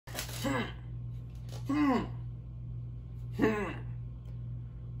What's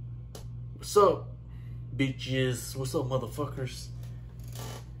up, bitches? What's up, motherfuckers?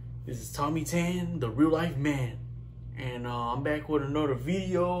 This is Tommy Tan, the real life man, and I'm back with another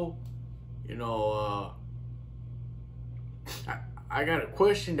video. You know, I got a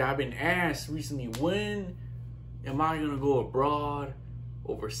question that I've been asked recently. When am I gonna go abroad,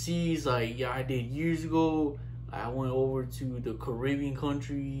 overseas? Like, yeah, I did years ago. I went over to the Caribbean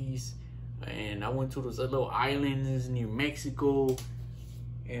countries, and I went to those little islands near Mexico,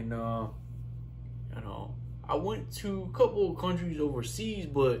 and you know, I went to a couple of countries overseas,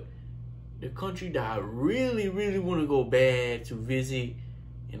 but the country that I really want to go bad to visit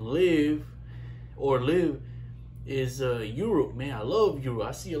and live is Europe, man. I love Europe.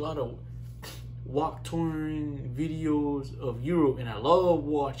 I see a lot of walk touring videos of Europe, and I love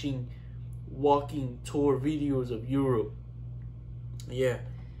watching walking tour videos of Europe. Yeah.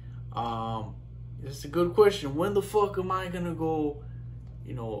 It's a good question. When the fuck am I gonna go,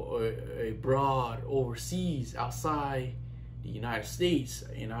 you know, abroad, overseas, outside the United States?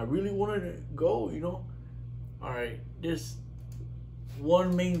 And I really wanted to go, you know. All right, there's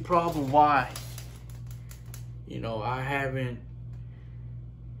one main problem why, you know, I haven't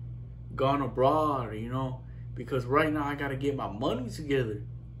gone abroad, you know, because right now I gotta get my money together.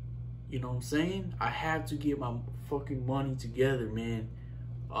 You know what I'm saying? I have to get my fucking money together, man.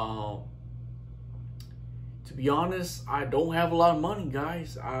 To be honest, I don't have a lot of money,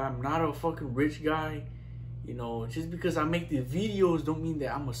 guys. I'm not a fucking rich guy. You know, just because I make these videos don't mean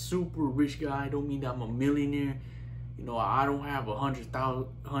that I'm a super rich guy. Don't mean that I'm a millionaire. You know, I don't have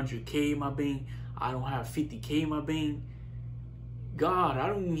 100K in my bank. I don't have 50K in my bank. God, I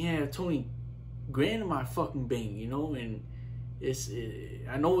don't even have 20 grand in my fucking bank, you know, and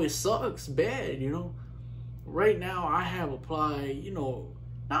I know it sucks bad, you know. Right now, I have applied, you know,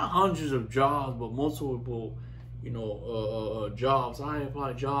 not hundreds of jobs, but multiple, you know, jobs. I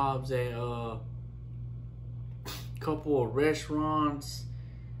applied jobs at a couple of restaurants,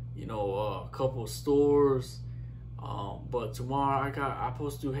 you know, a couple of stores. But tomorrow I'm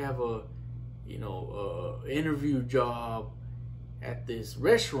supposed to have a, you know, interview job at this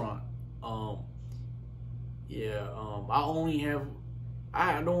restaurant. I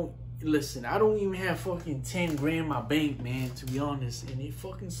don't even have fucking 10 grand in my bank, man, to be honest. And it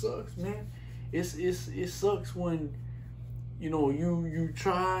fucking sucks, man. It sucks when, you know, you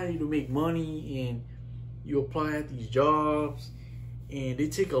try to make money and you apply at these jobs and they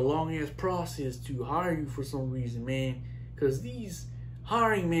take a long ass process to hire you for some reason, man. Cause these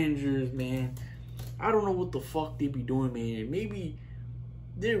hiring managers, man, I don't know what the fuck they be doing, man. Maybe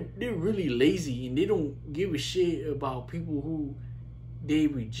they're really lazy and they don't give a shit about people who they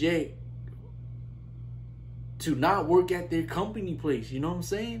reject to not work at their company place. You know what I'm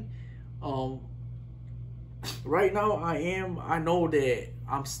saying? Right now I know that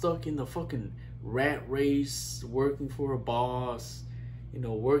I'm stuck in the fucking rat race, working for a boss, you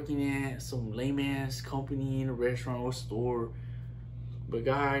know, working at some lame ass company in a restaurant or store. But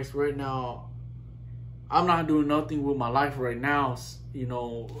guys, right now I'm not doing nothing with my life right now. You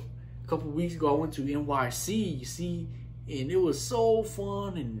know, a couple of weeks ago I went to NYC, you see, and it was so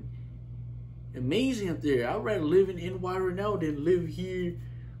fun and amazing up there. I'd rather live in NY right now than live here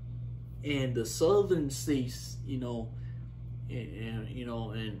in the southern states, you know, and you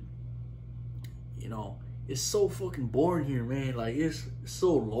know, it's so fucking boring here, man. Like, it's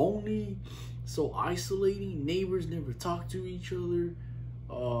so lonely, so isolating. Neighbors never talk to each other.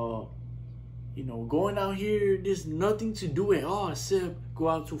 You know, going out here, there's nothing to do at all except go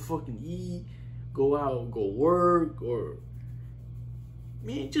out to fucking eat, go work, or,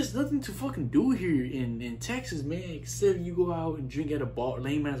 man, just nothing to fucking do here in Texas, man, except you go out and drink at a bar,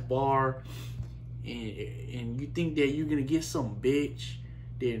 lame ass bar, and you think that you're gonna get some bitch,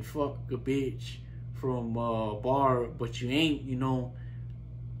 then fuck a bitch from a bar, but you ain't, you know,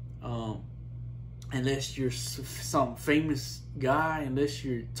 unless you're some famous guy, unless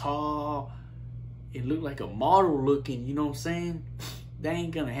you're tall and look like a model looking, you know what I'm saying? That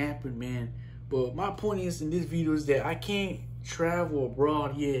ain't gonna happen, man. But my point is in this video is that I can't travel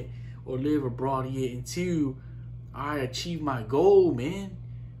abroad yet or live abroad yet until I achieve my goal, man.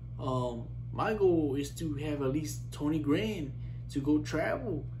 My goal is to have at least 20 grand to go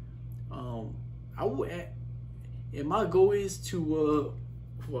travel. And my goal is to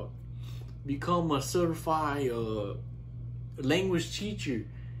become a certified language teacher.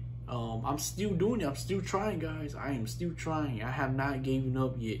 I'm still doing it. I'm still trying, guys. I am still trying. I have not given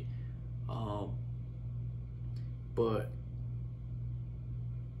up yet. But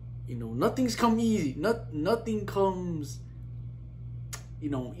you know, nothing's come easy. Nothing comes you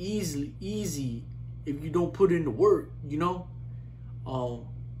know, easy if you don't put in the work, you know.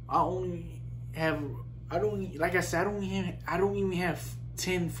 I only have, I don't, like I said, I don't even have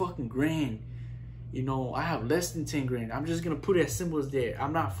 10 fucking grand. You know, I have less than 10 grand. I'm just gonna put it as simple as that.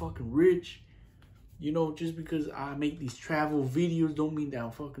 I'm not fucking rich. You know, just because I make these travel videos don't mean that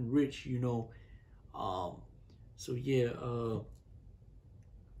I'm fucking rich, you know. So yeah,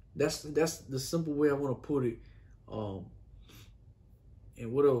 that's the simple way I want to put it. And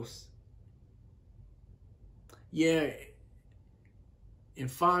what else? Yeah, in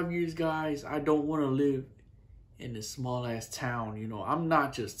 5 years, guys, I don't want to live in this small ass town. You know, I'm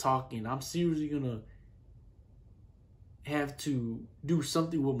not just talking. I'm seriously gonna have to do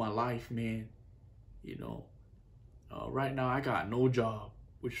something with my life, man. You know, right now I got no job,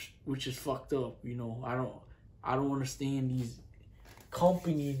 which is fucked up. You know, I don't understand these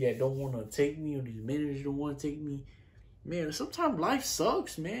companies that don't want to take me, or these managers don't want to take me. Man, sometimes life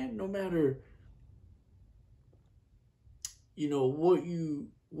sucks, man. No matter, you know, what you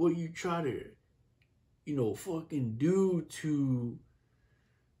try to, you know, fucking do to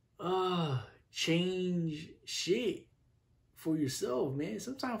change shit for yourself, man.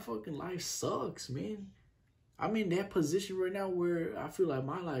 Sometimes fucking life sucks, man. I'm in that position right now where I feel like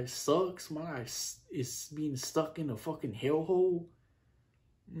my life sucks. My life is being stuck in a fucking hellhole.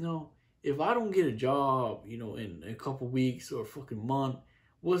 You know, if I don't get a job, you know, in a couple weeks or a fucking month,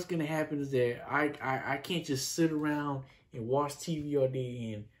 what's gonna happen is that I can't just sit around and watch TV all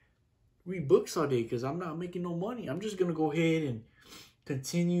day and read books all day because I'm not making no money. I'm just gonna go ahead and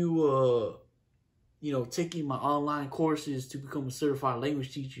continue you know, taking my online courses to become a certified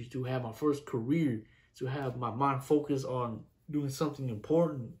language teacher, to have my first career, to have my mind focused on doing something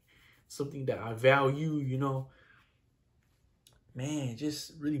important, something that I value, you know. Man,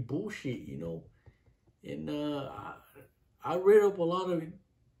 just really bullshit, you know. And I read up a lot of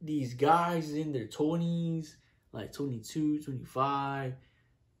these guys in their 20s, like 22, 25,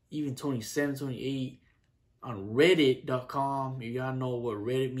 even 27, 28, on Reddit.com. If y'all know what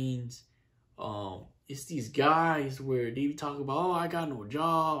Reddit means, it's these guys where they talk about, oh, I got no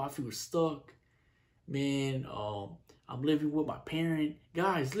job, I feel stuck, man. I'm living with my parent.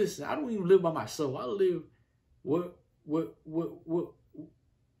 Guys, listen, I don't even live by myself. I live in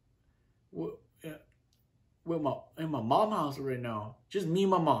my mom's house right now. Just me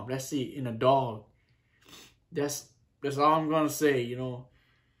and my mom. That's it. And a dog. That's all I'm gonna say. You know.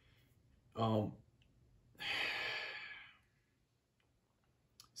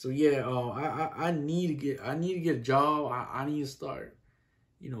 So yeah. I need to get a job. I need to start,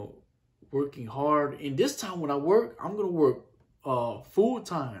 you know, working hard. And this time when I work, I'm gonna work full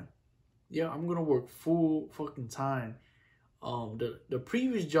time. Yeah, I'm gonna work full fucking time. The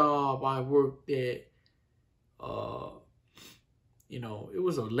previous job I worked at, you know, it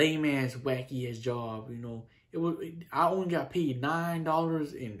was a lame ass, wacky ass job. You know, I only got paid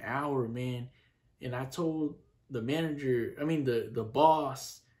 $9 an hour, man. And I told the manager, I mean the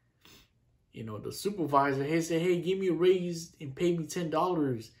boss, you know, the supervisor, he said, hey, give me a raise and pay me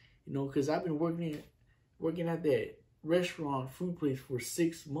 $10. You know, because I've been working at that restaurant food place for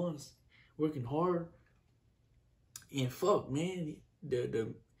 6 months, working hard. And fuck, man,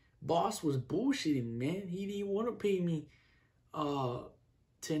 the boss was bullshitting, man. He didn't want to pay me $10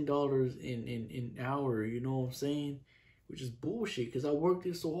 an hour, you know what I'm saying? Which is bullshit, because I worked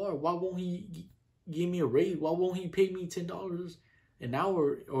it so hard. Why won't he give me a raise? Why won't he pay me $10 an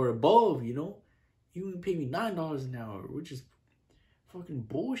hour or above, you know? He wouldn't pay me $9 an hour, which is fucking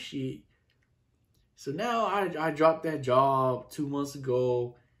bullshit. So now I dropped that job 2 months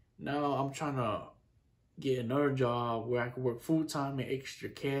ago. Now I'm trying to get another job where I can work full time, make extra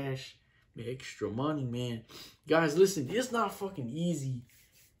cash, make extra money, man. Guys, listen, it's not fucking easy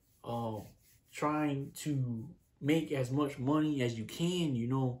trying to make as much money as you can, you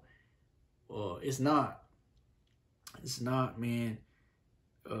know. It's not, man.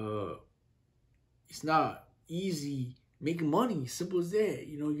 It's not easy making money. Simple as that.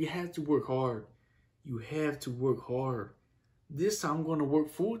 You know, you have to work hard. You have to work hard. This time I'm going to work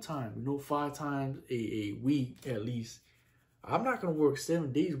full time, you know, 5 times a week at least. I'm not going to work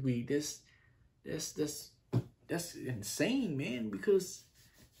 7 days a week. That's insane, man, because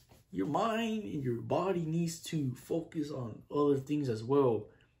your mind and your body needs to focus on other things as well.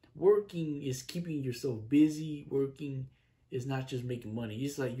 Working is keeping yourself busy. Working is not just making money.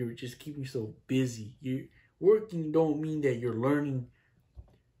 It's like you're just keeping yourself busy. You're working don't mean that you're learning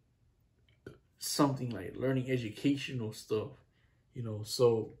something, like learning educational stuff, you know.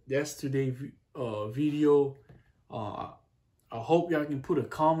 So that's today's video. I hope y'all can put a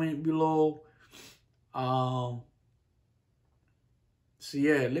comment below. So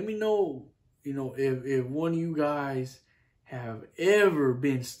yeah, let me know, you know, if one of you guys have ever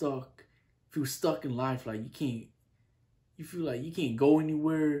been stuck, feel stuck in life, like you feel like you can't go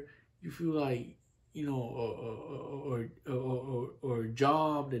anywhere. You feel like, you know, or a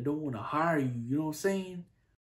job that don't want to hire you. You know what I'm saying?